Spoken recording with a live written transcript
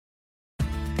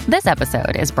This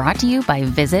episode is brought to you by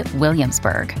Visit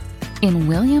Williamsburg. In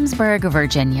Williamsburg,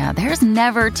 Virginia, there's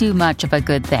never too much of a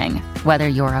good thing. Whether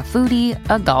you're a foodie,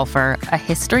 a golfer, a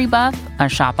history buff, a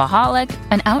shopaholic,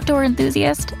 an outdoor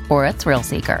enthusiast, or a thrill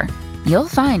seeker, you'll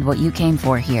find what you came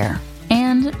for here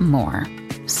and more.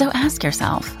 So ask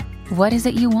yourself, what is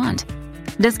it you want?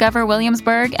 Discover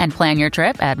Williamsburg and plan your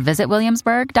trip at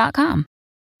visitwilliamsburg.com.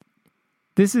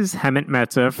 This is Hemant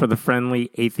Mehta for the Friendly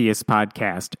Atheist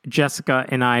Podcast. Jessica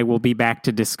and I will be back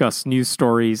to discuss news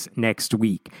stories next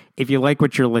week. If you like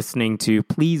what you're listening to,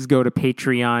 please go to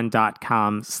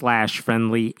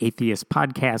patreon.com/Friendly Atheist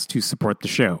Podcast to support the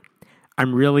show.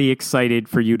 I'm really excited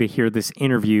for you to hear this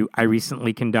interview I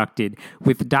recently conducted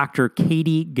with Dr.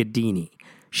 Katie Gaddini.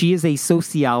 She is a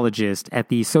sociologist at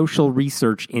the Social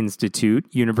Research Institute,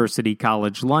 University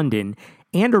College London,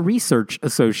 and a research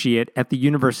associate at the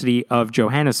University of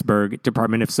Johannesburg,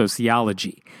 Department of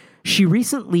Sociology. She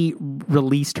recently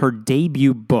released her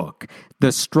debut book,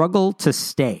 The Struggle to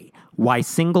Stay: Why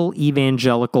Single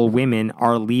Evangelical Women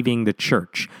Are Leaving the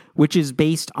Church, which is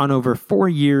based on over 4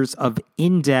 years of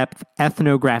in-depth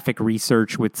ethnographic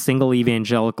research with single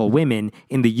evangelical women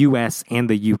in the U.S. and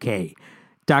the U.K.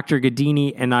 Dr.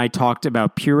 Gaddini and I talked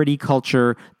about purity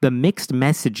culture, the mixed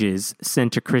messages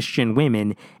sent to Christian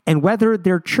women, and whether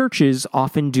their churches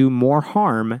often do more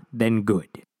harm than good.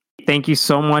 Thank you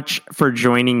so much for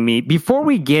joining me. Before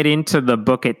we get into the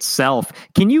book itself,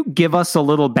 can you give us a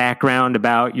little background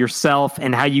about yourself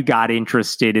and how you got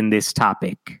interested in this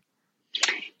topic?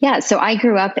 Yeah, so I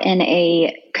grew up in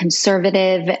a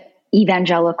conservative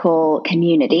evangelical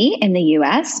community in the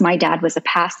U.S. My dad was a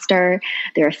pastor.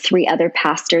 There are 3 other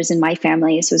pastors in my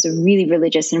family, so it was a really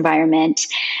religious environment.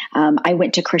 I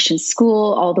went to Christian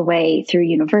school all the way through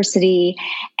university,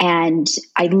 and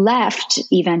I left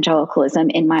evangelicalism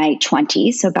in my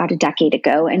 20s, so about a decade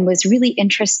ago, and was really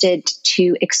interested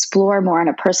to explore more on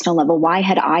a personal level, why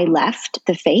had I left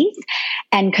the faith?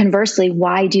 And conversely,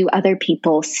 why do other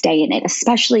people stay in it,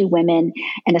 especially women,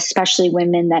 and especially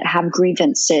women that have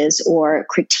grievances or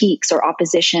critiques or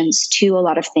oppositions to a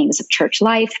lot of things of church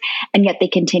life, and yet they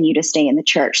continue to stay in the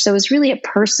church. So it was really a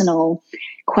personal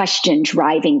question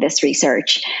driving this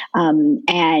research,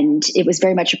 and it was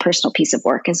very much a personal piece of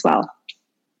work as well.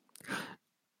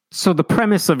 So the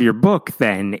premise of your book,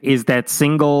 then, is that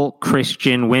single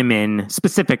Christian women,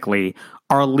 specifically,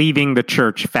 are leaving the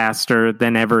church faster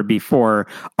than ever before.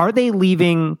 Are they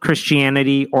leaving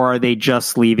Christianity, or are they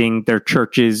just leaving their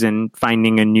churches and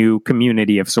finding a new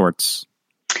community of sorts?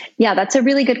 Yeah, that's a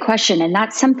really good question. And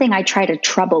that's something I try to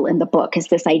trouble in the book, is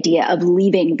this idea of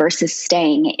leaving versus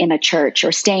staying in a church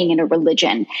or staying in a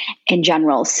religion in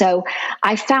general. So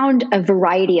I found a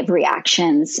variety of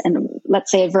reactions and,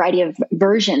 let's say, a variety of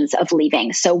versions of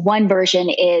leaving. So one version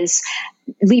is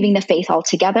leaving the faith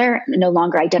altogether, no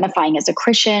longer identifying as a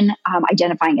Christian,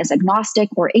 identifying as agnostic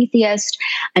or atheist.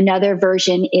 Another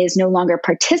version is no longer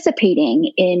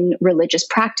participating in religious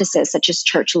practices such as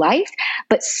church life,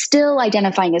 but still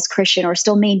identifying as Christian or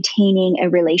still maintaining a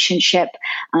relationship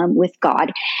with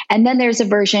God. And then there's a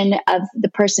version of the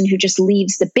person who just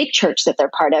leaves the big church that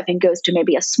they're part of and goes to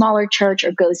maybe a smaller church,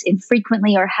 or goes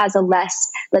infrequently, or has a less,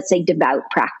 let's say, devout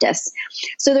practice.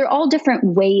 So they're all different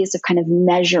ways of kind of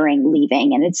measuring leaving.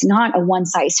 And it's not a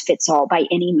one-size-fits-all by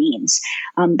any means.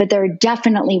 But there are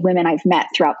definitely women I've met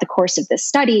throughout the course of this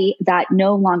study that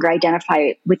no longer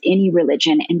identify with any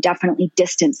religion and definitely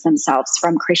distance themselves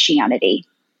from Christianity.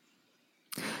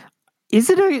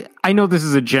 I know this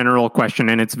is a general question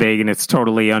and it's vague and it's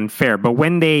totally unfair, but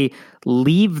when they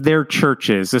leave their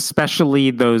churches,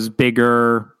 especially those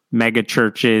bigger mega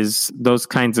churches, those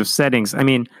kinds of settings, I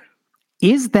mean,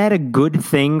 is that a good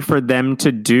thing for them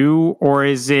to do, or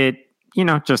is it,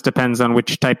 just depends on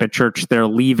which type of church they're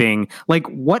leaving? Like,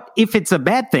 what if it's a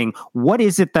bad thing? What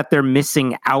is it that they're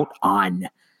missing out on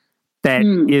that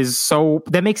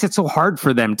makes it so hard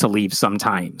for them to leave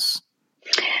sometimes?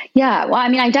 Yeah, well, I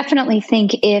mean, I definitely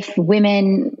think if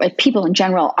people in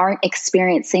general aren't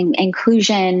experiencing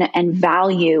inclusion and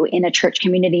value in a church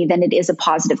community, then it is a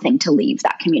positive thing to leave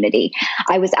that community.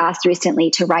 I was asked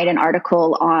recently to write an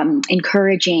article on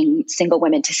encouraging single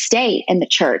women to stay in the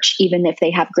church, even if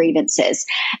they have grievances.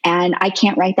 And I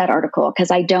can't write that article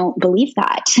because I don't believe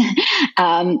that.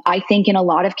 I think in a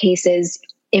lot of cases,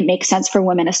 it makes sense for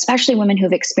women, especially women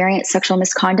who've experienced sexual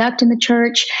misconduct in the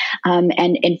church, and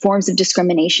in forms of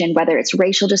discrimination, whether it's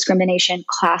racial discrimination,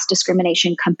 class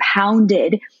discrimination,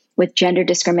 compounded with gender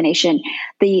discrimination,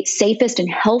 the safest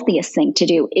and healthiest thing to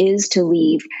do is to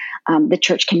leave the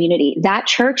church community. That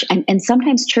church, and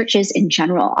sometimes churches in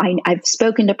general. I've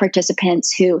spoken to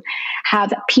participants who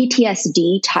have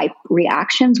PTSD type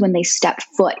reactions when they step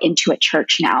foot into a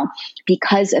church now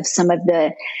because of some of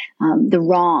the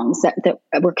wrongs that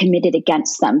were committed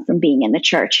against them from being in the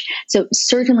church. So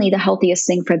certainly the healthiest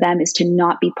thing for them is to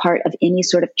not be part of any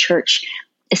sort of church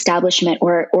establishment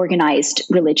or organized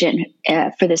religion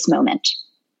for this moment.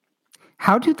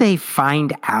 How do they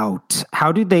find out?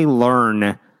 How do they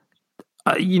learn?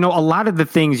 A lot of the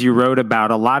things you wrote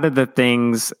about, a lot of the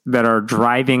things that are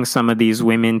driving some of these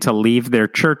women to leave their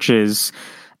churches,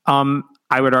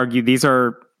 I would argue these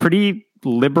are pretty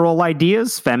liberal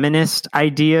ideas, feminist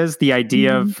ideas, the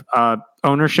idea of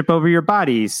ownership over your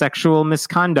body, sexual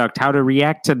misconduct, how to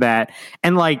react to that.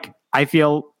 And I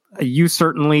feel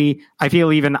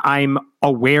even I'm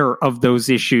aware of those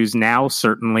issues now,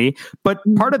 certainly. But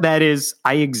part of that is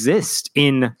I exist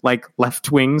in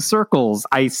left-wing circles.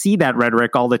 I see that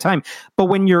rhetoric all the time. But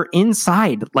when you're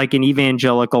inside an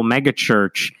evangelical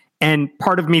megachurch, and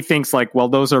part of me thinks well,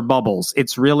 those are bubbles.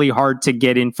 It's really hard to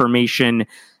get information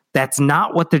that's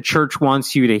not what the church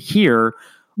wants you to hear.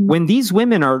 When these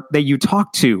women that you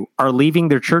talk to are leaving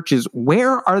their churches,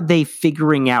 where are they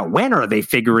figuring out? When are they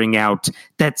figuring out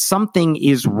that something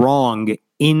is wrong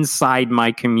inside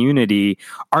my community?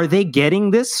 Are they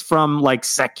getting this from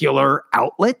secular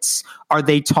outlets? Are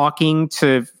they talking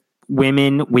to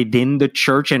women within the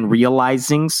church and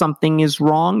realizing something is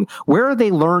wrong? Where are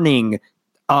they learning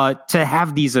to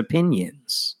have these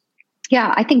opinions?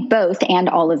 Yeah, I think both and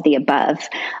all of the above.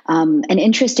 An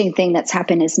interesting thing that's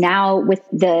happened is now with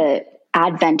the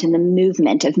advent and the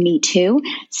movement of Me Too,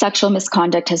 sexual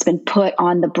misconduct has been put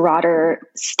on the broader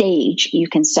stage, you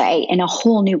can say, in a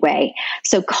whole new way.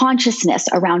 So consciousness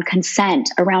around consent,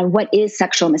 around what is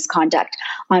sexual misconduct,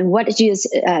 on what is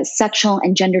sexual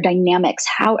and gender dynamics,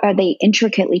 how are they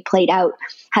intricately played out,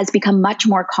 has become much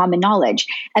more common knowledge.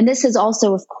 And this has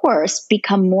also, of course,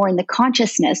 become more in the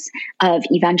consciousness of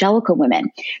evangelical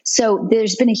women. So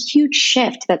there's been a huge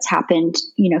shift that's happened,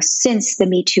 since the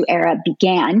Me Too era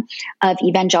began, of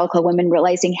evangelical women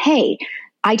realizing, hey,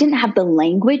 I didn't have the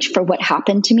language for what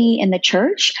happened to me in the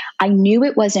church. I knew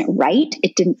it wasn't right.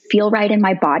 It didn't feel right in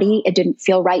my body. It didn't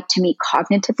feel right to me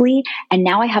cognitively. And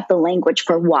now I have the language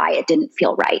for why it didn't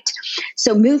feel right.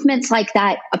 So movements like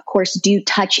that, of course, do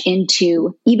touch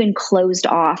into even closed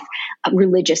off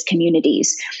religious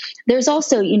communities. There's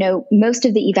also, most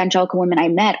of the evangelical women I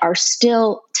met are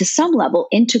still, to some level,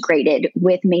 integrated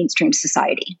with mainstream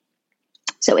society.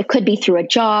 So it could be through a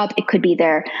job. It could be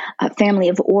their family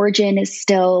of origin is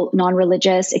still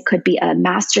non-religious. It could be a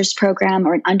master's program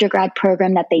or an undergrad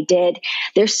program that they did.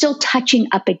 They're still touching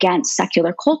up against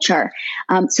secular culture.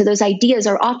 So those ideas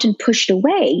are often pushed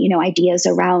away, ideas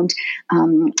around,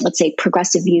 let's say,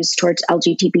 progressive views towards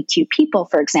LGBTQ people,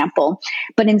 for example.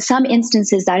 But in some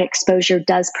instances, that exposure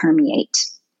does permeate.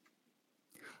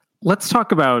 Let's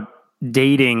talk about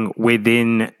dating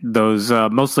within those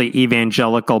mostly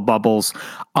evangelical bubbles.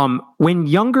 When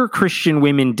younger Christian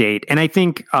women date, and I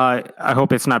think, I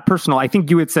hope it's not personal, I think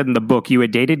you had said in the book you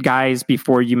had dated guys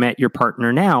before you met your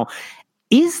partner now.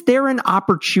 Is there an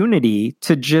opportunity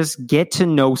to just get to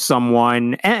know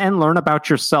someone and learn about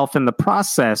yourself in the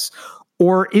process?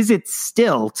 Or is it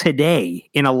still today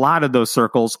in a lot of those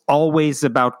circles always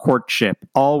about courtship,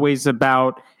 always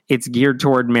about it's geared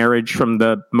toward marriage from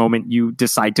the moment you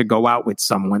decide to go out with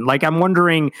someone? I'm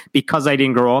wondering, because I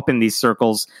didn't grow up in these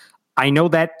circles, I know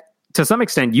that to some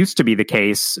extent used to be the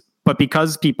case, but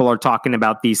because people are talking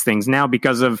about these things now,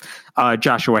 because of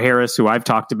Joshua Harris, who I've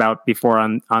talked about before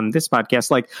on this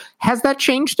podcast, has that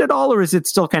changed at all, or is it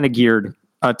still kind of geared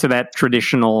to that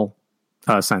traditional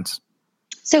sense?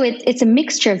 So it's a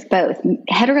mixture of both.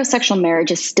 Heterosexual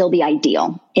marriage is still the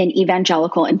ideal in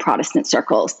evangelical and Protestant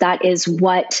circles. That is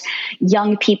what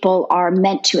young people are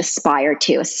meant to aspire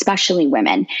to, especially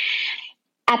women.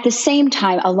 At the same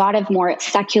time, a lot of more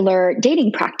secular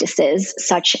dating practices,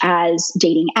 such as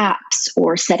dating apps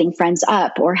or setting friends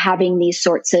up or having these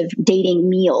sorts of dating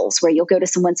meals where you'll go to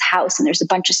someone's house and there's a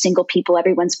bunch of single people,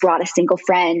 everyone's brought a single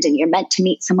friend and you're meant to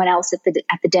meet someone else at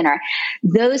the dinner.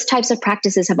 Those types of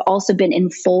practices have also been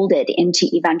enfolded into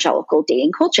evangelical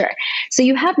dating culture. So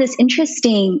you have this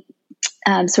interesting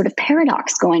sort of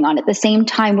paradox going on at the same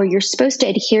time, where you're supposed to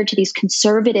adhere to these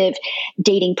conservative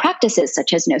dating practices,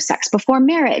 such as no sex before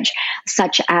marriage,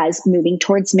 such as moving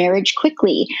towards marriage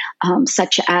quickly,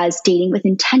 such as dating with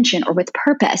intention or with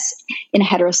purpose in a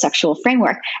heterosexual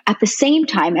framework. At the same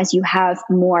time as you have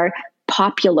more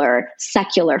popular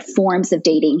secular forms of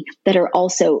dating that are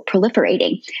also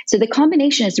proliferating. So the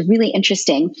combination is really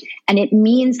interesting. And it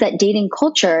means that dating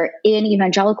culture in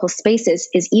evangelical spaces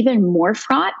is even more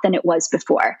fraught than it was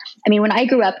before. I mean, when I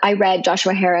grew up, I read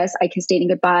Joshua Harris, I Kissed Dating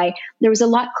Goodbye. There was a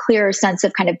lot clearer sense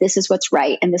of kind of this is what's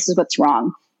right and this is what's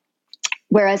wrong.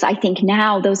 Whereas I think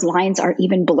now those lines are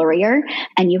even blurrier,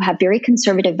 and you have very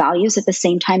conservative values at the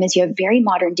same time as you have very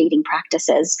modern dating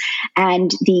practices.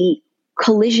 And the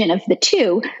collision of the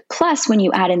two, plus when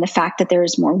you add in the fact that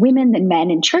there's more women than men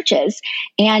in churches,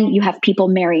 and you have people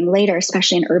marrying later,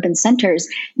 especially in urban centers,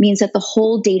 means that the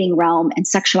whole dating realm and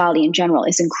sexuality in general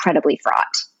is incredibly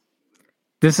fraught.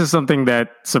 This is something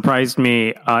that surprised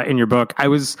me in your book. I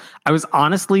was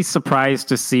honestly surprised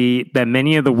to see that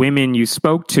many of the women you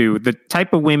spoke to, the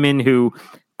type of women who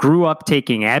grew up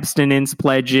taking abstinence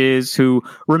pledges, who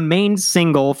remained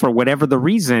single for whatever the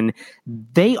reason,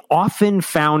 they often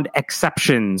found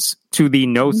exceptions to the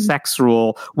no sex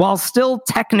rule while still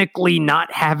technically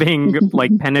not having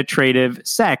like penetrative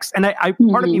sex. And I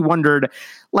part of me wondered,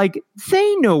 like,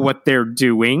 they know what they're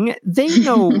doing. They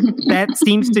know that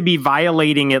seems to be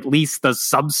violating at least the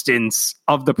substance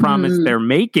of the promise they're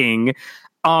making.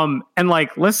 And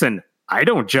like, listen, I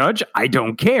don't judge. I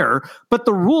don't care. But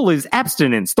the rule is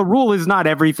abstinence. The rule is not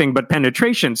everything but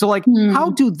penetration. So like,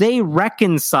 how do they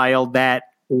reconcile that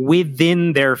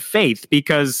within their faith?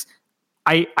 Because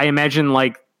I imagine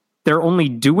like they're only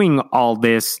doing all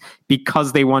this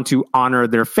because they want to honor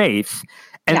their faith.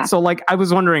 And so like, I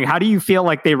was wondering, how do you feel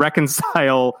like they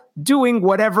reconcile doing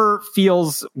whatever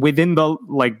feels within the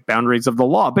like boundaries of the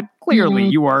law? But clearly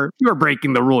you are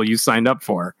breaking the rule you signed up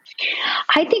for.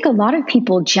 I think a lot of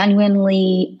people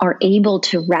genuinely are able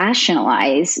to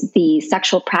rationalize the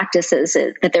sexual practices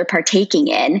that they're partaking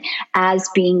in as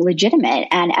being legitimate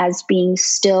and as being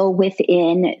still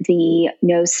within the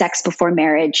no sex before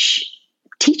marriage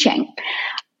teaching.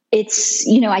 It's,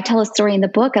 I tell a story in the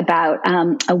book about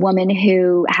a woman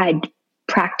who had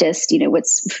practiced,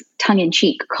 what's tongue in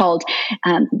cheek called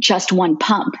just one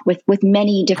pump with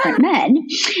many different men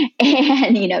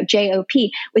and, JOP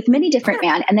with many different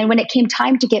men. And then when it came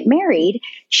time to get married,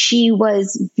 she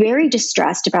was very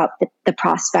distressed about the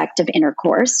prospect of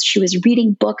intercourse. She was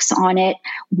reading books on it.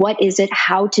 What is it?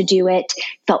 How to do it?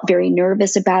 Felt very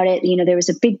nervous about it. There was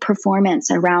a big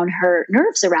performance around her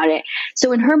nerves around it.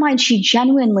 So in her mind, she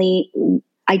genuinely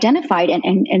identified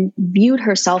and viewed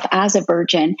herself as a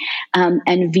virgin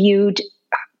and viewed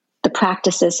the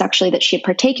practices sexually that she had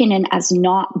partaken in as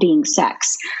not being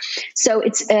sex. So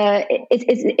it's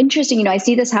interesting. I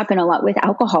see this happen a lot with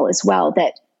alcohol as well,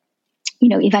 that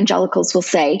evangelicals will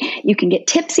say you can get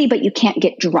tipsy, but you can't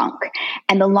get drunk.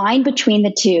 And the line between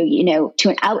the two, to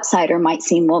an outsider might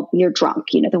seem, well, you're drunk,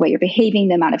 the way you're behaving,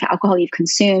 the amount of alcohol you've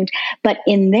consumed. But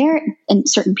in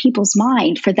certain people's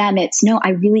mind, for them, it's no, I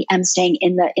really am staying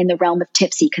in the realm of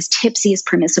tipsy because tipsy is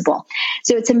permissible.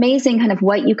 So it's amazing kind of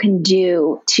what you can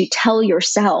do to tell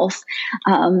yourself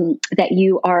that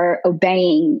you are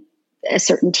obeying a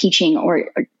certain teaching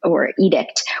or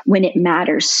edict when it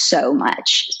matters so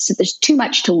much. So there's too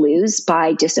much to lose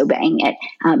by disobeying it,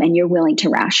 and you're willing to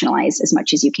rationalize as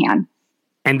much as you can.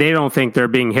 And they don't think they're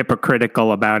being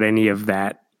hypocritical about any of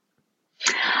that.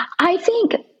 I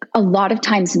think a lot of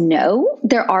times, no.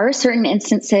 There are certain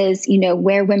instances,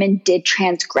 where women did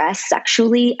transgress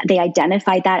sexually. They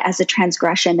identified that as a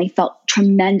transgression. They felt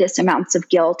tremendous amounts of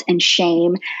guilt and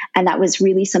shame, and that was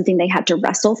really something they had to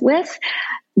wrestle with.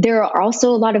 There are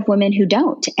also a lot of women who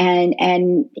don't, and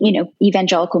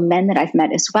evangelical men that I've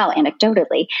met as well,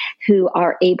 anecdotally, who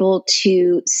are able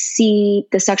to see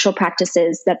the sexual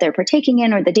practices that they're partaking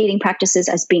in or the dating practices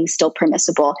as being still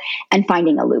permissible and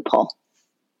finding a loophole.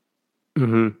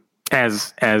 Mm-hmm.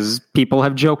 As people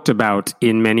have joked about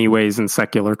in many ways in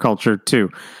secular culture too.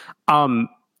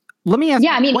 Let me ask.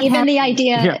 Yeah, I mean, even happened? The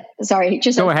idea. Yeah. Sorry,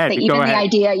 just go ahead. Even the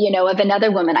idea, of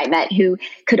another woman I met who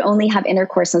could only have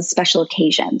intercourse on special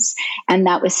occasions, and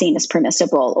that was seen as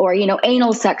permissible. Or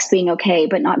anal sex being okay,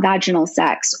 but not vaginal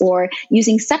sex. Or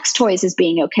using sex toys as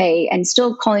being okay, and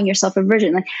still calling yourself a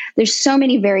virgin. Like, there's so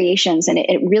many variations, and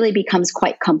it really becomes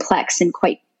quite complex and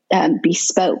quite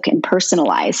bespoke and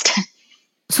personalized.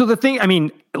 So the thing, I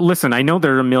mean, listen, I know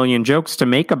there are a million jokes to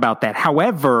make about that.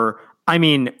 However, I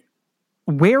mean,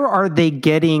 where are they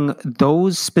getting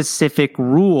those specific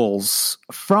rules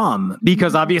from?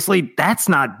 Because obviously that's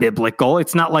not biblical.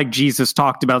 It's not like Jesus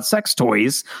talked about sex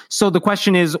toys. So the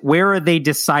question is, where are they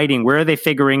deciding? Where are they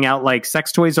figuring out like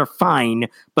sex toys are fine,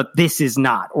 but this is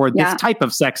not, or this type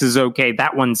of sex is okay,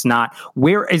 that one's not?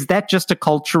 Where is that just a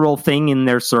cultural thing in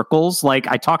their circles? Like,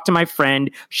 I talked to my friend,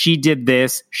 she did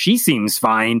this, she seems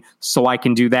fine, so I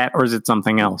can do that, or is it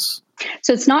something else?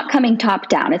 So it's not coming top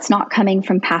down. It's not coming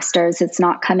from pastors. It's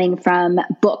not coming from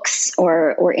books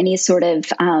or any sort of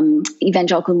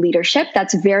evangelical leadership.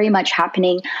 That's very much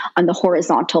happening on the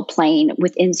horizontal plane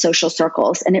within social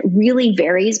circles. And it really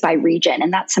varies by region.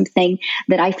 And that's something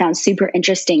that I found super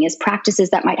interesting is practices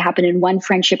that might happen in one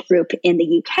friendship group in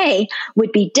the UK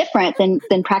would be different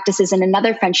than practices in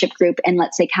another friendship group in,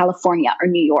 let's say, California or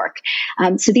New York.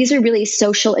 So these are really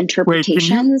social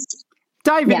interpretations.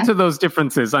 Dive into those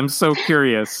differences. I'm so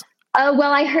curious.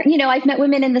 Well, I heard, I've met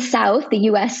women in the South, the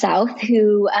U.S. South,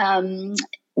 who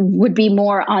would be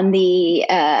more on the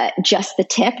just the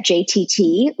tip,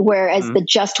 JTT, whereas the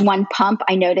just one pump,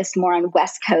 I noticed more on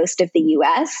West Coast of the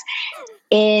U.S.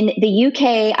 In the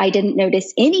UK, I didn't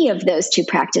notice any of those two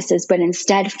practices, but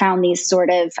instead found these sort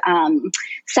of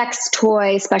sex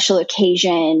toy, special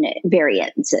occasion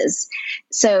variances.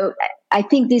 So I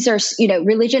think these are,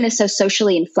 religion is so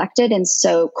socially inflected and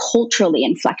so culturally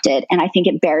inflected. And I think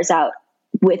it bears out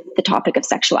with the topic of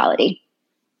sexuality.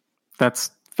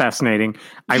 That's fascinating.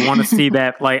 I want to see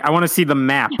that. I want to see the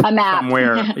map. A map.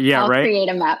 Somewhere. Yeah, I'll right? create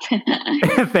a map.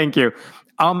 Thank you.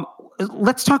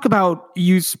 Let's talk about,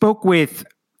 you spoke with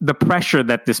the pressure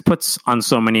that this puts on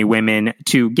so many women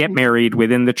to get married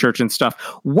within the church and stuff.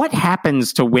 What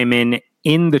happens to women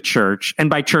in the church? And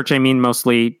by church, I mean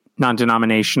mostly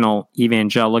non-denominational,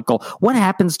 evangelical. What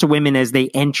happens to women as they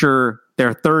enter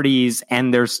their 30s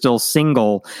and they're still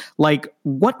single?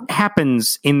 What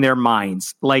happens in their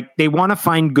minds? They want to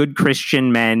find good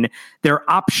Christian men. Their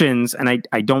options, and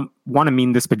I don't want to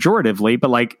mean this pejoratively,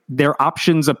 but their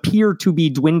options appear to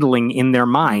be dwindling in their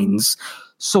minds.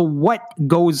 So what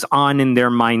goes on in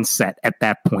their mindset at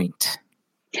that point?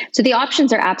 So the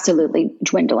options are absolutely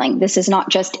dwindling. This is not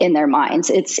just in their minds.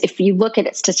 If you look at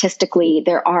it statistically,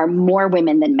 there are more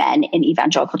women than men in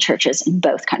evangelical churches in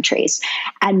both countries.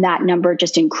 And that number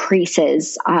just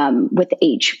increases with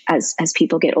age as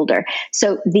people get older.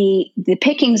 So the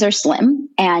pickings are slim.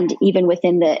 And even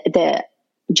within the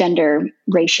gender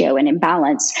ratio and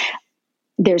imbalance,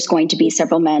 there's going to be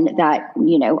several men that,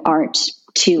 aren't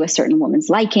to a certain woman's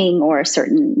liking or a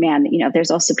certain man.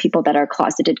 There's also people that are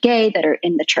closeted gay that are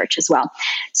in the church as well.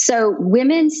 So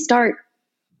women start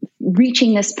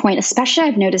reaching this point, especially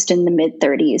I've noticed in the mid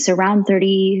 30s, around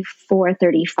 34,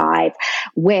 35,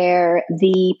 where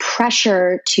the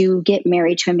pressure to get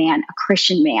married to a man, a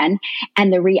Christian man,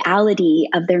 and the reality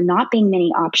of there not being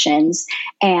many options,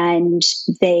 and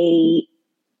they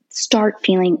start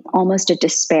feeling almost a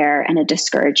despair and a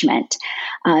discouragement.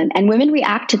 And women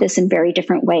react to this in very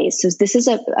different ways. So this is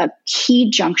a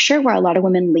key juncture where a lot of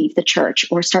women leave the church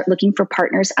or start looking for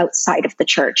partners outside of the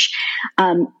church.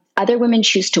 Other women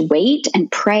choose to wait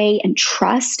and pray and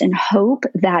trust and hope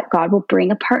that God will bring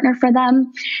a partner for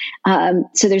them.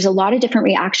 So there's a lot of different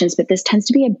reactions, but this tends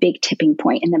to be a big tipping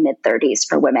point in the mid-30s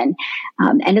for women.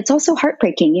 And it's also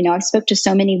heartbreaking. I've spoke to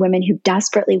so many women who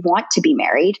desperately want to be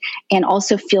married and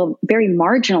also feel very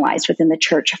marginalized within the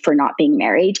church for not being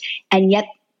married. And yet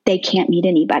they can't meet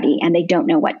anybody and they don't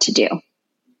know what to do.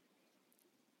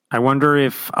 I wonder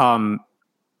if...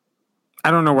 I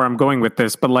don't know where I'm going with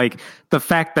this, but the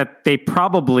fact that they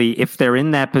probably, if they're in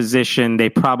that position,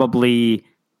 they probably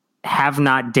have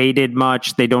not dated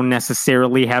much. They don't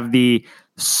necessarily have the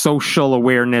social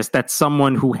awareness that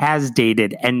someone who has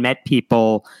dated and met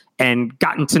people and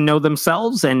gotten to know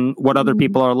themselves and what other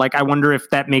people are like. I wonder if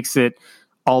that makes it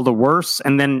all the worse.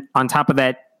 And then on top of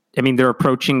that, they're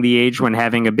approaching the age when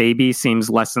having a baby seems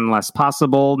less and less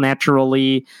possible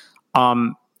naturally.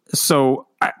 So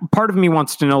part of me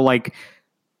wants to know,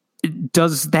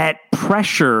 does that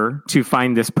pressure to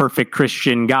find this perfect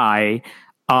Christian guy,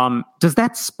 does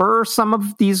that spur some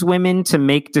of these women to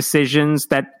make decisions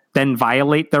that then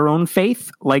violate their own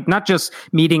faith? Not just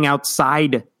meeting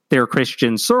outside their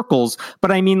Christian circles,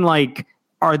 but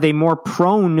are they more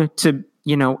prone to,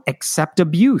 accept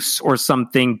abuse or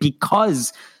something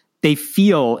because they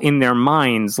feel in their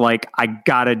minds I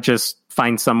gotta just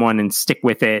find someone and stick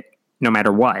with it no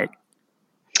matter what?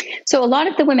 So a lot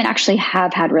of the women actually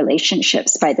have had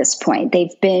relationships by this point. They've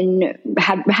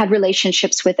had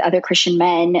relationships with other Christian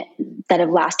men that have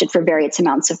lasted for various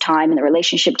amounts of time, and the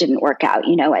relationship didn't work out,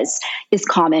 as is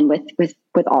common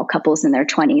with all couples in their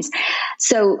 20s.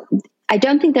 So I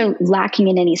don't think they're lacking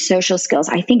in any social skills.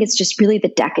 I think it's just really the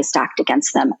deck is stacked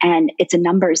against them, and it's a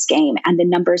numbers game, and the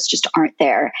numbers just aren't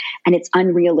there. And it's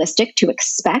unrealistic to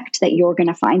expect that you're going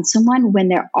to find someone when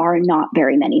there are not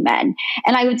very many men.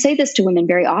 And I would say this to women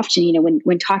very often,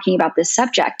 when talking about this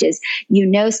subject is,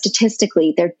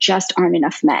 statistically, there just aren't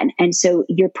enough men. And so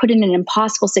you're put in an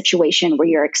impossible situation where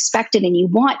you're expected and you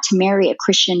want to marry a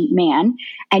Christian man,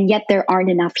 and yet there aren't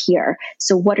enough here.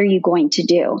 So what are you going to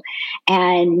do?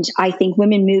 And I think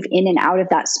women move in and out of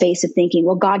that space of thinking,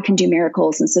 well, God can do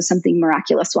miracles, and so something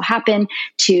miraculous will happen,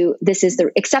 to this is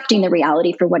the accepting the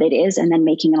reality for what it is and then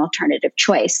making an alternative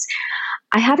choice.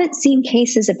 I haven't seen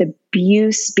cases of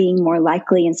abuse being more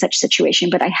likely in such situation,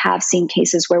 but I have seen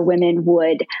cases where women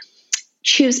would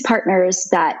choose partners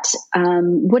that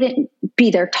wouldn't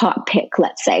be their top pick,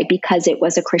 let's say, because it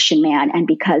was a Christian man and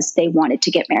because they wanted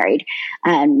to get married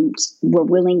and were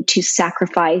willing to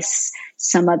sacrifice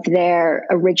some of their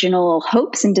original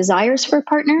hopes and desires for a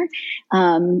partner.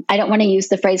 I don't want to use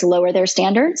the phrase lower their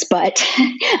standards, but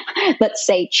let's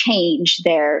say change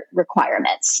their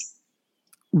requirements.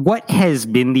 What has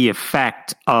been the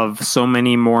effect of so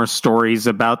many more stories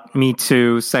about Me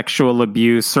Too, sexual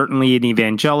abuse, certainly in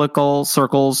evangelical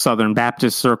circles, Southern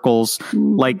Baptist circles?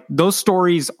 Like, those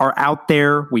stories are out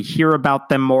there. We hear about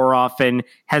them more often.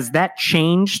 Has that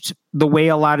changed the way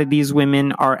a lot of these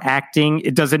women are acting?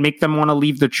 Does it make them want to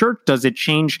leave the church? Does it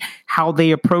change how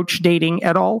they approach dating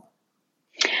at all?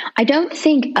 I don't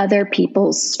think other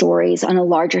people's stories on a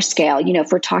larger scale,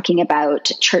 if we're talking about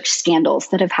church scandals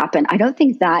that have happened, I don't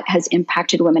think that has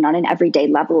impacted women on an everyday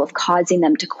level of causing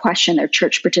them to question their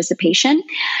church participation.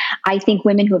 I think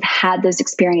women who have had those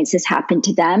experiences happen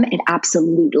to them, it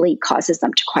absolutely causes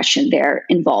them to question their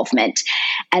involvement.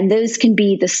 And those can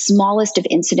be the smallest of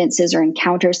incidences or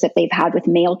encounters that they've had with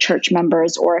male church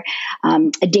members, or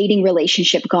a dating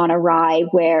relationship gone awry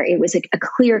where it was a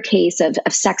clear case of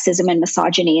sexism and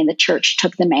misogyny, and the church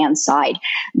took the man's side.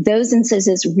 Those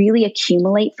instances really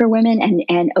accumulate for women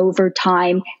and over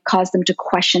time cause them to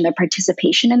question their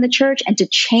participation in the church and to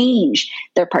change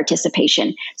their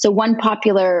participation. So one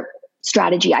popular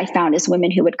strategy I found is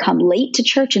women who would come late to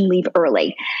church and leave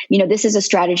early. This is a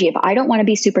strategy of, I don't want to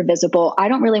be super visible. I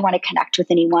don't really want to connect with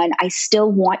anyone. I still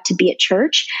want to be at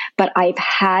church, but I've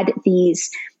had these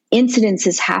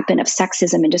incidences happen of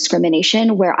sexism and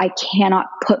discrimination where I cannot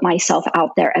put myself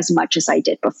out there as much as I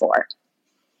did before.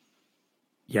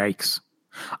 Yikes.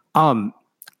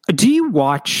 Do you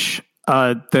watch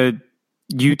the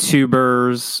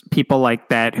YouTubers, people like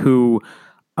that who,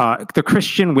 the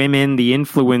Christian women, the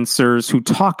influencers who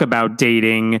talk about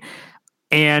dating?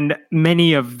 And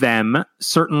many of them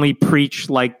certainly preach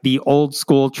like the old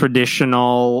school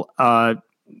traditional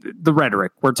the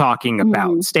rhetoric we're talking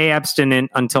about. Stay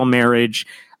abstinent until marriage.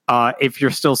 If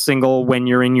you're still single when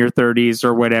you're in your 30s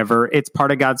or whatever, it's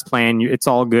part of God's plan. It's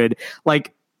all good.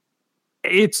 Like,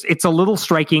 it's a little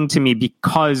striking to me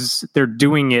because they're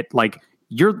doing it like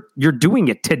you're doing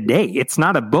it today. It's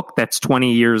not a book that's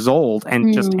 20 years old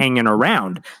and just hanging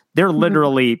around. They're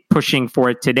literally pushing for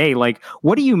it today. Like,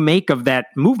 what do you make of that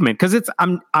movement? Because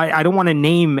I don't want to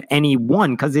name any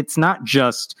one, because it's not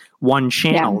just one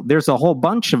channel. Yeah. There's a whole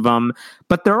bunch of them,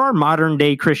 but there are modern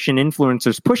day Christian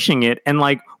influencers pushing it. And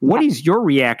like, what is your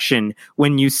reaction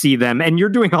when you see them? And you're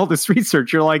doing all this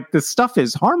research. You're like, this stuff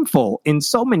is harmful in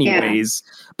so many ways.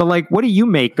 But like, what do you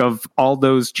make of all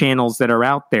those channels that are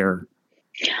out there?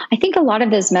 I think a lot of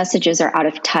those messages are out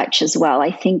of touch as well.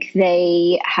 I think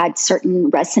they had certain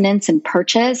resonance and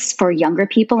purchase for younger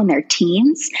people in their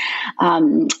teens,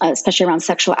 especially around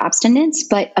sexual abstinence,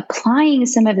 but applying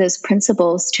some of those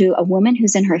principles to a woman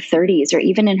who's in her 30s or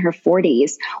even in her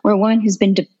 40s, or a woman who's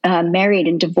been married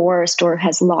and divorced or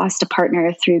has lost a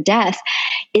partner through death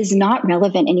is not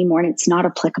relevant anymore, and it's not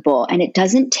applicable. And it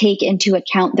doesn't take into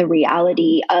account the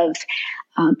reality of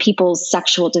people's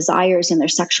sexual desires and their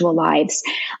sexual lives.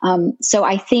 So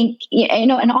I think,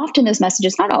 and often those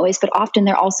messages, not always, but often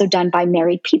they're also done by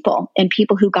married people and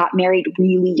people who got married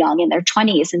really young in their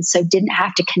 20s. And so didn't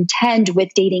have to contend with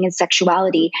dating and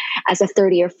sexuality as a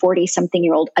 30 or 40 something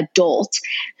year old adult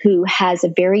who has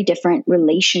a very different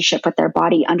relationship with their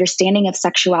body, understanding of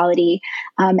sexuality,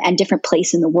 and different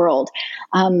place in the world.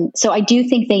 So I do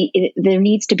think there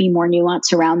needs to be more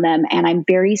nuance around them. And I'm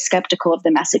very skeptical of the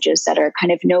messages that are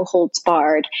kind of no holds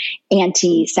barred,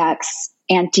 anti-sex,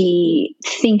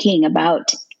 anti-thinking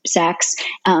about sex,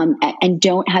 and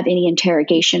don't have any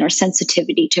interrogation or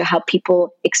sensitivity to how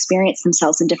people experience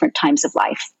themselves in different times of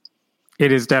life.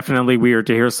 It is definitely weird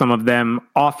to hear some of them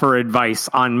offer advice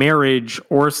on marriage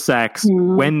or sex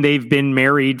when they've been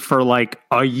married for like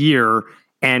a year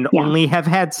and only have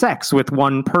had sex with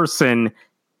one person.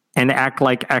 and act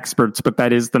like experts, but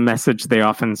that is the message they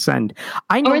often send.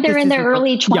 I know or they're in their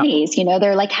early 20s,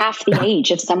 they're like half the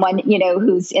age of someone,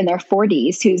 who's in their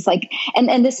 40s, who's like,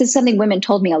 and this is something women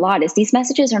told me a lot, is these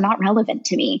messages are not relevant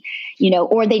to me,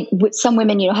 or some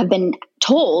women, have been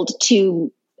told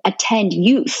to attend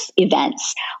youth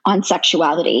events on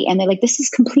sexuality. And they're like, this is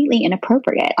completely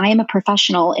inappropriate. I am a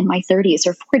professional in my 30s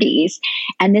or 40s,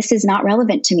 and this is not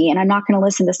relevant to me. And I'm not going to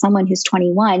listen to someone who's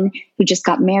 21 who just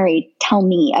got married tell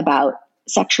me about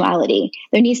sexuality.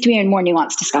 There needs to be a more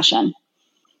nuanced discussion.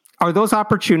 Are those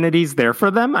opportunities there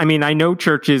for them? I mean, I know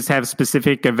churches have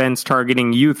specific events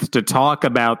targeting youth to talk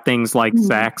about things like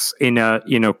sex in a,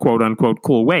 quote unquote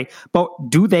cool way. But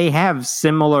do they have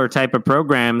similar type of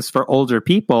programs for older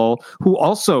people who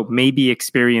also may be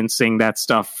experiencing that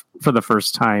stuff for the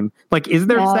first time? Like, is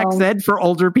there sex ed for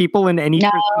older people in any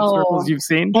Christian circles you've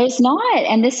seen? There's not.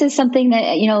 And this is something that,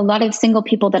 a lot of single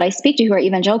people that I speak to who are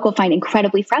evangelical find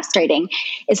incredibly frustrating,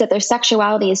 is that their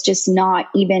sexuality is just not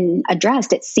even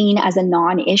addressed. It's seen as a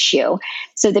non-issue.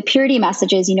 So the purity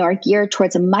messages, are geared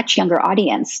towards a much younger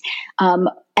audience.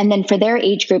 And then for their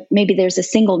age group, maybe there's a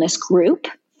singleness group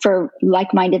for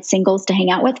like-minded singles to hang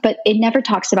out with, but it never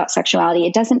talks about sexuality.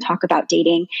 It doesn't talk about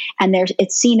dating, and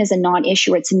it's seen as a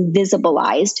non-issue. It's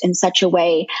invisibilized in such a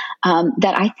way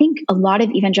that I think a lot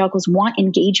of evangelicals want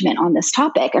engagement on this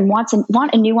topic and want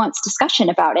a nuanced discussion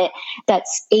about it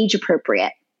that's age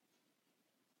appropriate.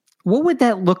 What would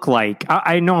that look like?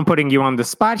 I know I'm putting you on the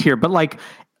spot here, but like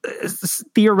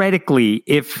theoretically,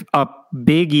 if a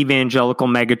big evangelical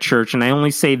megachurch, and I only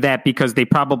say that because they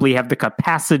probably have the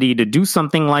capacity to do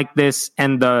something like this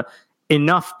and the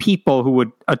enough people who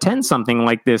would attend something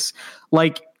like this,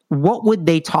 like what would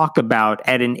they talk about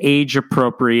at an age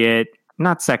appropriate,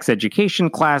 not sex education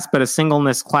class, but a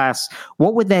singleness class?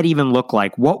 What would that even look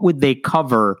like? What would they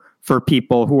cover for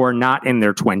people who are not in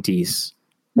their 20s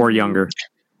or younger?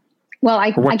 Well,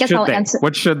 I guess I'll answer.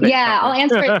 What should they? Yeah, I'll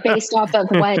answer it based off of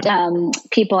what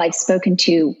people I've spoken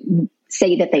to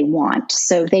say that they want.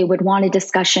 So they would want a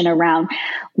discussion around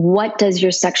what does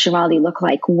your sexuality look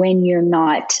like when you're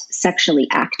not sexually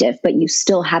active, but you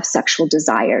still have sexual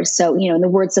desires. So, in the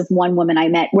words of one woman I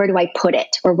met, where do I put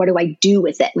it? Or what do I do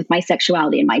with it, with my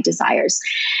sexuality and my desires?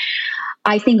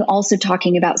 I think also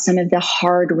talking about some of the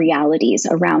hard realities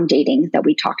around dating that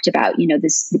we talked about,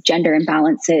 the gender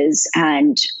imbalances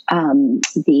and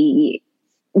the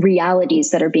realities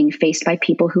that are being faced by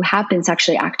people who have been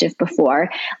sexually active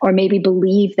before, or maybe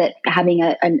believe that having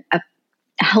a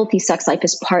healthy sex life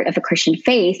is part of a Christian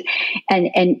faith, and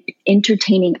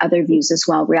entertaining other views as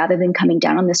well, rather than coming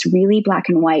down on this really black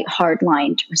and white,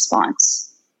 hard-lined response.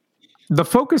 The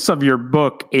focus of your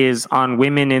book is on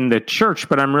women in the church,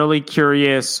 but I'm really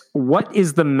curious, what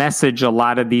is the message a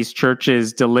lot of these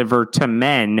churches deliver to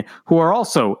men who are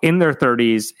also in their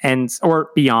 30s or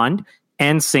beyond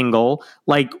and single?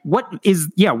 Like, what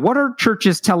are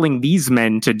churches telling these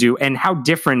men to do, and how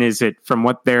different is it from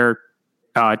what they're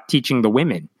teaching the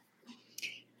women?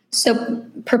 So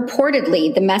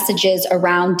purportedly, the messages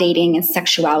around dating and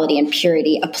sexuality and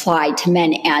purity apply to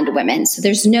men and women. So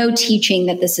there's no teaching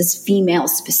that this is female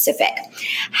specific.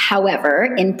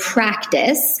 However, in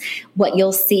practice, what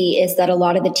you'll see is that a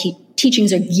lot of the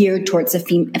teachings are geared towards a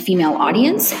female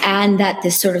audience, and that the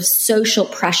sort of social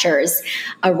pressures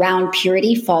around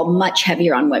purity fall much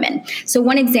heavier on women. So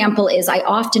one example is I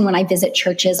often, when I visit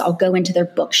churches, I'll go into their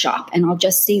bookshop and I'll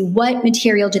just see what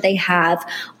material do they have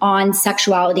on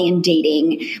sexuality and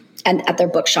dating and at their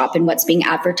bookshop and what's being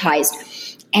advertised.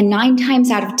 And 9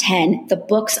 times out of 10, the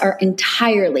books are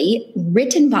entirely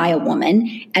written by a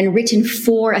woman and written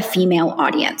for a female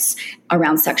audience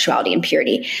around sexuality and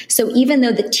purity. So even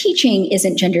though the teaching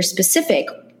isn't gender specific,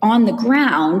 on the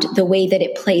ground, the way that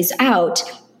it plays out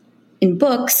in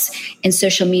books, in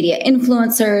social media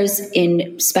influencers,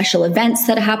 in special events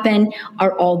that happen,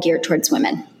 are all geared towards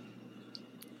women.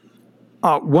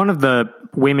 One of the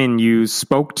women you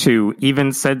spoke to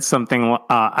even said something,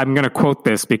 I'm going to quote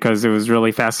this because it was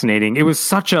really fascinating. It was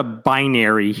such a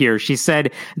binary here. She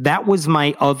said, "That was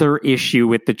my other issue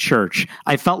with the church.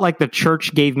 I felt like the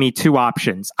church gave me 2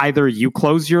 options. Either you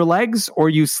close your legs or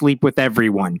you sleep with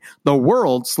everyone. The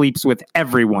world sleeps with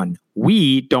everyone.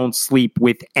 We don't sleep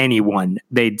with anyone,"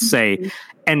 they'd say.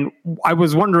 And I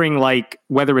was wondering, like,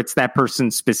 whether it's that person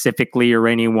specifically or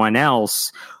anyone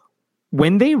else,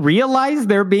 when they realize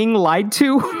they're being lied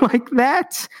to like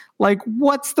that, like,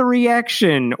 what's the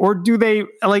reaction? Or do they,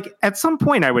 like, at some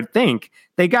point, I would think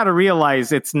they got to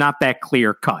realize it's not that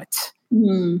clear cut.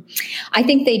 I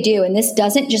think they do. And this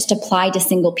doesn't just apply to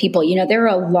single people. There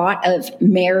are a lot of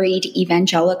married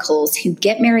evangelicals who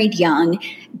get married young,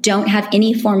 don't have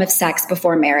any form of sex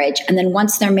before marriage. And then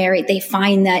once they're married, they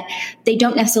find that they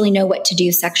don't necessarily know what to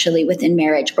do sexually within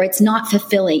marriage, or it's not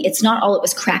fulfilling. It's not all it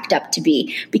was cracked up to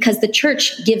be, because the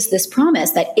church gives this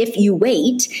promise that if you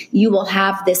wait, you will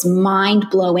have this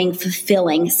mind-blowing,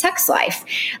 fulfilling sex life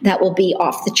that will be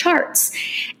off the charts.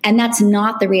 And that's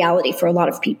not the reality for a lot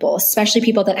of people, especially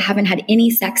people that haven't had any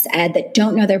sex ed, that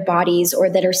don't know their bodies, or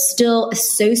that are still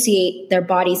associate their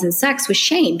bodies and sex with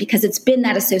shame because it's been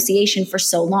that association for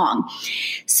so long.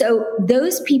 So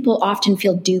those people often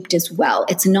feel duped as well.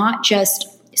 It's not just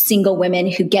single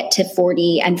women who get to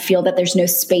 40 and feel that there's no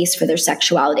space for their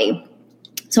sexuality.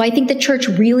 So I think the church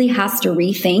really has to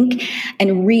rethink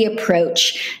and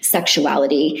reapproach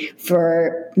sexuality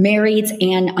for marrieds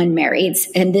and unmarrieds.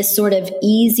 And this sort of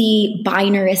easy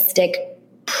binaristic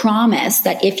promise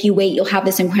that if you wait, you'll have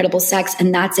this incredible sex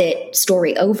and that's it,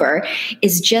 story over,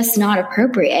 is just not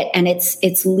appropriate. And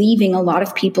it's leaving a lot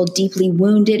of people deeply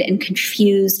wounded and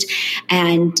confused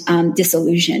and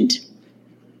disillusioned.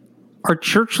 Are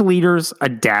church leaders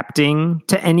adapting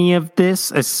to any of this,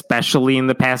 especially in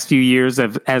the past few years,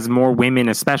 as more women,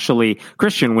 especially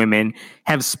Christian women,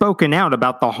 have spoken out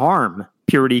about the harm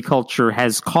purity culture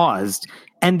has caused?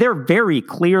 And they're very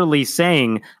clearly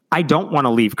saying, I don't want to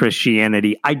leave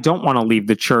Christianity. I don't want to leave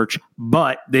the church,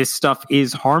 but this stuff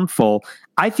is harmful.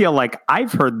 I feel like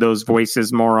I've heard those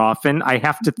voices more often. I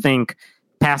have to think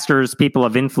pastors, people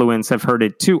of influence have heard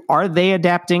it too. Are they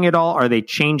adapting at all? Are they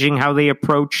changing how they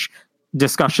approach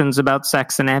discussions about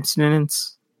sex and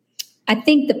abstinence? I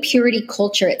think the purity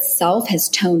culture itself has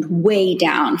toned way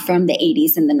down from the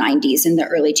 80s and the 90s and the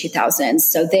early 2000s.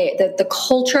 So the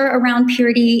culture around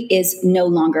purity is no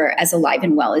longer as alive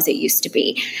and well as it used to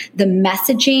be. The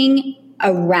messaging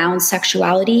around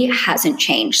sexuality hasn't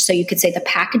changed. So you could say the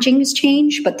packaging has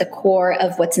changed, but the core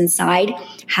of what's inside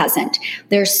hasn't.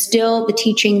 There's still the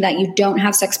teaching that you don't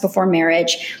have sex before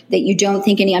marriage, that you don't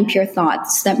think any impure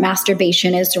thoughts, that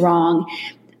masturbation is wrong,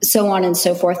 so on and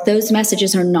so forth. Those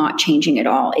messages are not changing at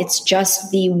all. It's just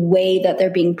the way that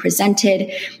they're being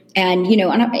presented. And,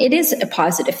 and it is a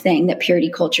positive thing that purity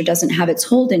culture doesn't have its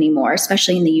hold anymore,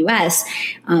 especially in the US.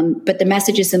 But the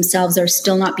messages themselves are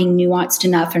still not being nuanced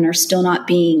enough and are still not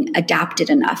being adapted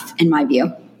enough, in my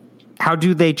view. How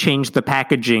do they change the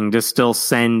packaging to still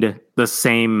send the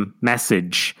same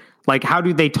message? Like, how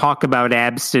do they talk about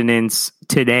abstinence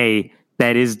today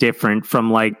that is different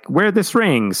from, like, wear this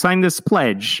ring, sign this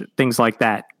pledge, things like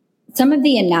that? Some of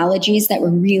the analogies that were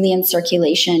really in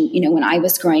circulation, when I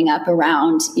was growing up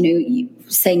around,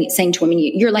 saying to women,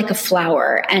 you're like a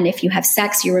flower. And if you have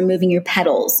sex, you're removing your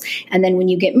petals. And then when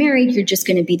you get married, you're just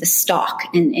going to be the stalk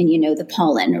and the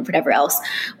pollen or whatever else.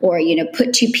 Or,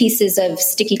 put two pieces of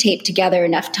sticky tape together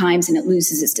enough times and it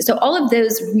loses its. So all of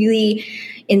those really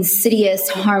insidious,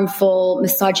 harmful,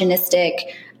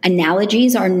 misogynistic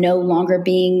analogies are no longer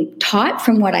being taught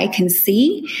from what I can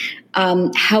see.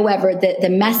 However, the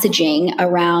messaging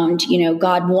around,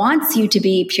 God wants you to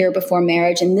be pure before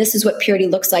marriage, and this is what purity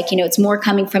looks like. It's more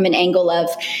coming from an angle of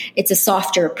it's a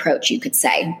softer approach, you could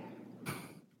say.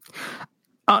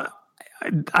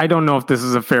 I don't know if this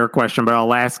is a fair question, but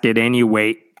I'll ask it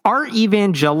anyway. Are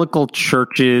evangelical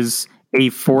churches a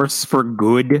force for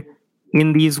good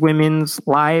in these women's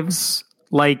lives?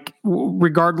 Like,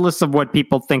 regardless of what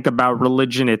people think about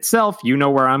religion itself, you know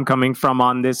where I'm coming from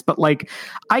on this, but like,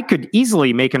 I could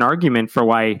easily make an argument for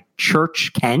why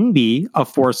church can be a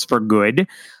force for good,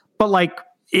 but like,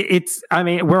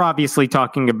 we're obviously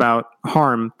talking about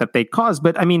harm that they cause,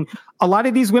 but I mean, a lot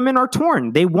of these women are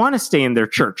torn. They want to stay in their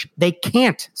church. They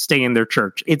can't stay in their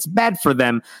church. It's bad for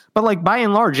them. But like, by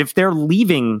and large, if they're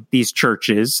leaving these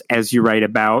churches, as you write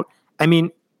about, I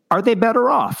mean, are they better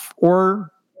off? Or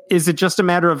is it just a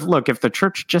matter of, look, if the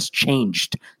church just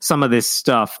changed some of this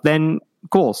stuff, then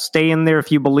cool, stay in there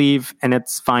if you believe and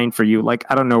it's fine for you? Like,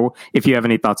 I don't know if you have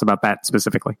any thoughts about that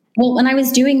specifically. Well, when I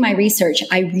was doing my research,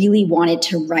 I really wanted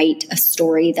to write a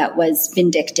story that was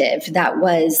vindictive, that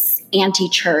was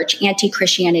anti-church,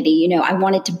 anti-Christianity. I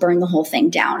wanted to burn the whole thing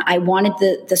down. I wanted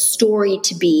the story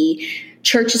to be,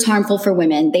 church is harmful for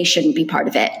women. They shouldn't be part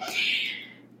of it.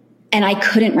 And I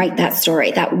couldn't write that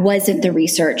story. That wasn't the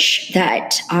research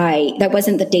that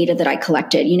wasn't the data that I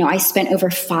collected. I spent over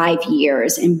 5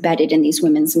 years embedded in these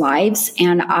women's lives.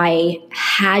 And I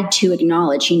had to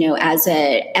acknowledge, as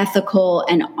an ethical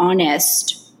and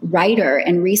honest writer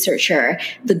and researcher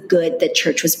the good that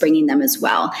church was bringing them as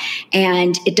well.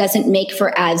 And it doesn't make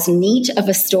for as neat of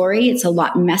a story. It's a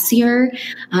lot messier.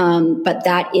 But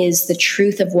that is the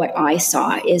truth of what I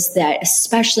saw, is that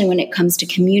especially when it comes to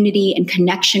community and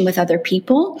connection with other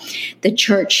people, the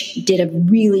church did a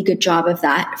really good job of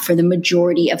that for the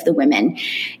majority of the women.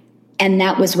 And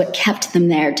that was what kept them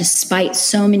there, despite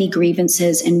so many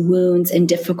grievances and wounds and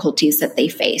difficulties that they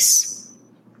face.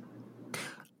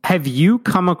 Have you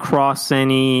come across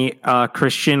any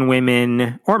Christian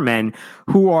women or men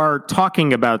who are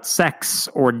talking about sex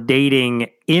or dating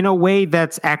in a way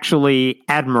that's actually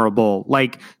admirable?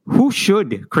 Like, who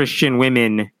should Christian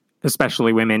women,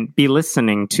 especially women, be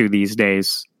listening to these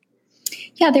days?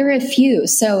 Yeah, there are a few.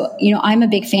 So, I'm a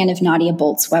big fan of Nadia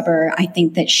Bolz-Weber. I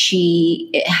think that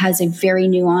she has a very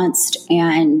nuanced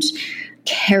and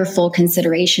careful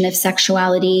consideration of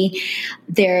sexuality.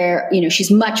 She's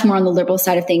much more on the liberal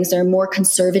side of things. There are more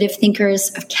conservative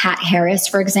thinkers of Kat Harris,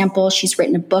 for example. She's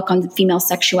written a book on female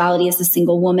sexuality as a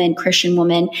single woman, Christian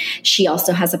woman. She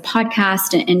also has a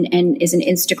podcast and is an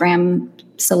Instagram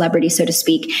celebrity, so to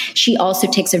speak. She also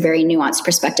takes a very nuanced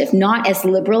perspective, not as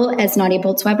liberal as Nadia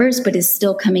Bolz-Weber's, but is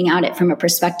still coming at it from a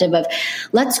perspective of,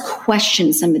 let's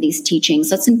question some of these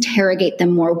teachings. Let's interrogate them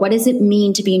more. What does it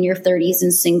mean to be in your 30s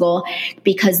and single?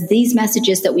 Because these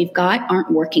messages that we've got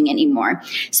aren't working anymore.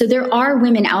 So there are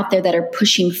women out there that are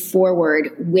pushing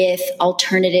forward with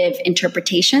alternative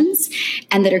interpretations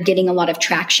and that are getting a lot of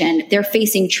traction. They're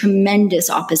facing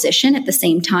tremendous opposition at the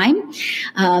same time.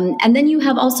 And then you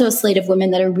have also a slate of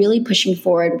women that are really pushing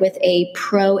forward with a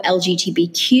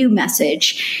pro-LGBTQ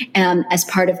message as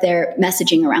part of their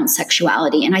messaging around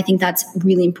sexuality. And I think that's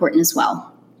really important as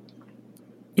well.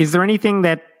 Is there anything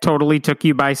that totally took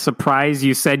you by surprise?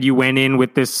 You said you went in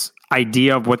with this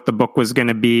idea of what the book was going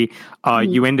to be.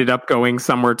 You ended up going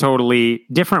somewhere totally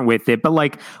different with it. But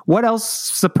what else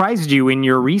surprised you in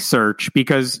your research?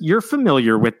 Because you're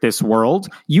familiar with this world.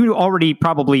 You already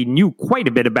probably knew quite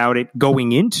a bit about it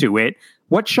going into it.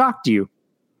 What shocked you?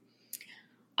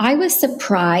 I was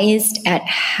surprised at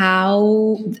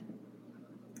how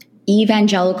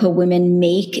evangelical women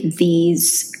make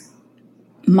these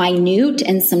minute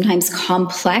and sometimes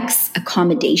complex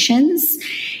accommodations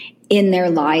in their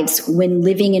lives when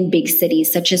living in big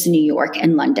cities such as New York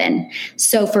and London.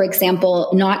 So, for example,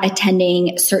 not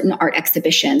attending certain art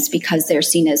exhibitions because they're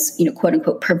seen as, quote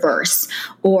unquote, perverse,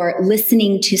 or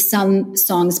listening to some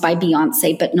songs by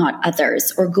Beyonce but not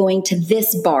others, or going to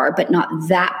this bar but not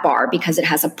that bar because it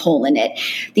has a pole in it.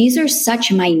 These are such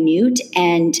minute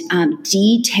and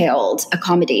detailed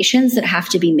accommodations that have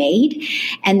to be made,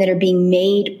 and that are being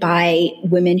made by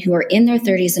women who are in their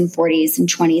 30s and 40s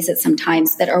and 20s at some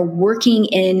times, that are working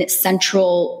in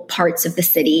central parts of the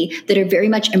city, that are very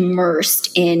much immersed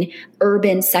in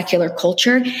urban secular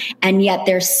culture, and yet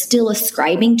they're still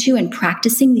ascribing to and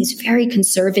practicing these very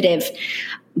conservative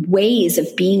ways of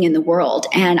being in the world.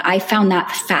 And I found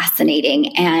that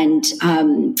fascinating and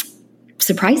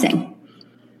surprising.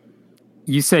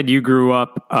 You said you grew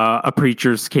up a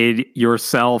preacher's kid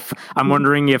yourself. I'm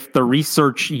wondering if the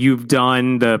research you've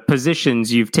done, the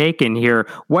positions you've taken here,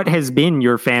 what has been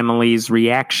your family's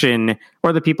reaction,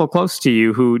 or the people close to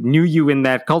you who knew you in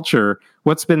that culture?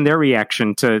 What's been their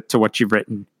reaction to what you've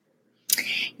written?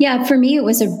 Yeah, for me, it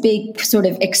was a big sort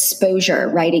of exposure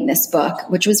writing this book,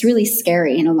 which was really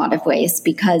scary in a lot of ways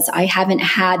because I haven't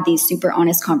had these super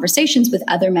honest conversations with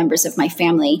other members of my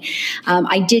family.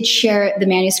 I did share the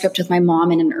manuscript with my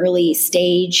mom in an early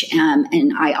stage,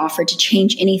 and I offered to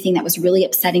change anything that was really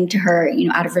upsetting to her,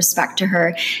 out of respect to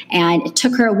her. And it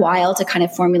took her a while to kind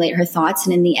of formulate her thoughts.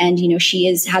 And in the end, she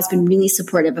has been really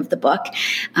supportive of the book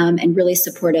and really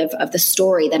supportive of the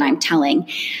story that I'm telling.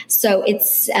 So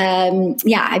it's,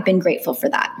 I've been grateful for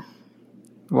that.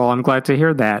 Well, I'm glad to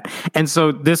hear that. And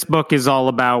so this book is all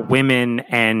about women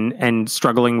and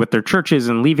struggling with their churches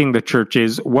and leaving the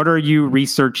churches. What are you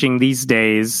researching these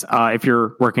days if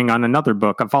you're working on another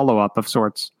book, a follow-up of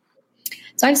sorts?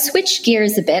 So I've switched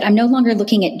gears a bit. I'm no longer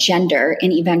looking at gender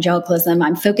in evangelicalism.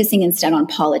 I'm focusing instead on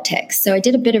politics. So I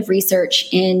did a bit of research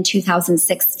in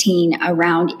 2016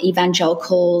 around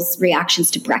evangelicals' reactions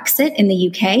to Brexit in the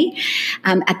UK,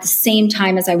 at the same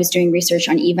time as I was doing research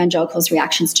on evangelicals'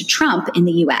 reactions to Trump in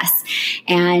the US.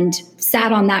 And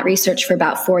sat on that research for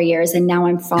about 4 years, and now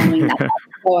I'm following that up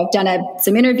So I've done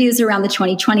some interviews around the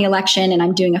 2020 election, and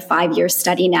I'm doing a 5-year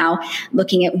study now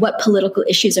looking at what political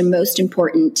issues are most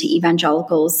important to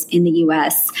evangelicals in the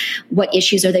U.S. What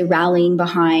issues are they rallying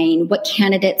behind? What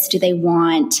candidates do they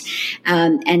want?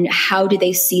 And how do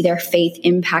they see their faith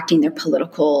impacting their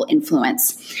political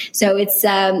influence? So it's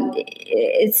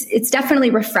definitely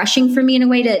refreshing for me in a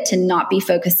way to not be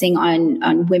focusing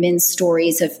on women's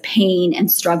stories of pain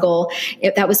and struggle.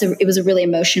 It was a really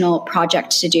emotional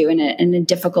project to do and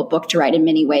a difficult book to write in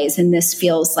many ways. And this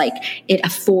feels like it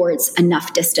affords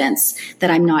enough distance that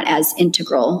I'm not as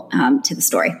integral to the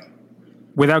story.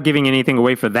 Without giving anything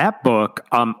away for that book,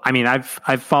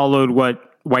 I've followed what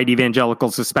white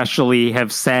evangelicals especially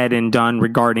have said and done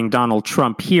regarding Donald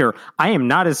Trump here. I am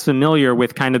not as familiar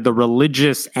with kind of the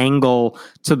religious angle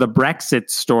to the Brexit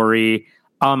story.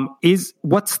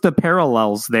 What's the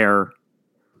parallels there?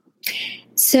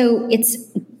 So it's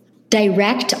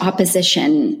direct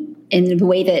opposition in the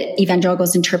way that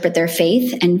evangelicals interpret their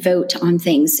faith and vote on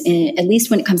things, at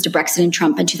least when it comes to Brexit and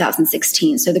Trump in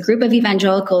 2016. So the group of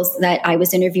evangelicals that I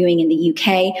was interviewing in the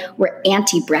UK were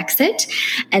anti-Brexit,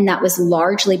 and that was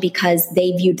largely because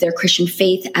they viewed their Christian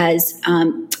faith as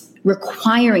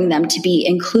requiring them to be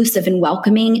inclusive and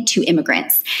welcoming to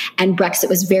immigrants. And Brexit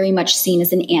was very much seen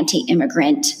as an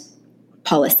anti-immigrant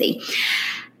policy.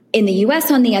 In the U.S.,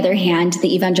 on the other hand,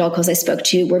 the evangelicals I spoke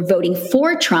to were voting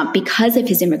for Trump because of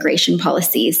his immigration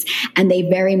policies. And they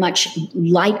very much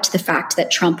liked the fact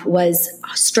that Trump was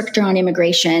stricter on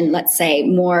immigration, let's say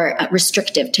more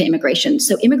restrictive to immigration.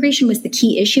 So immigration was the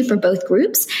key issue for both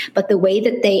groups, but the way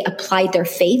that they applied their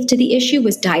faith to the issue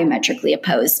was diametrically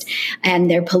opposed. And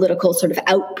their political sort of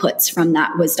outputs from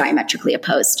that was diametrically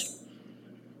opposed.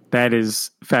 That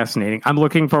is fascinating. I'm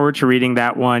looking forward to reading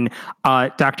that one.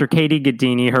 Dr. Katie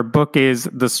Gaddini, her book is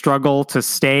The Struggle to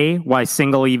Stay, Why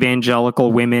Single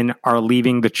Evangelical Women Are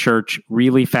Leaving the Church.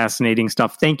 Really fascinating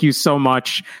stuff. Thank you so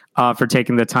much for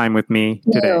taking the time with me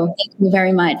today. Thank you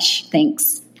very much.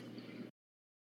 Thanks.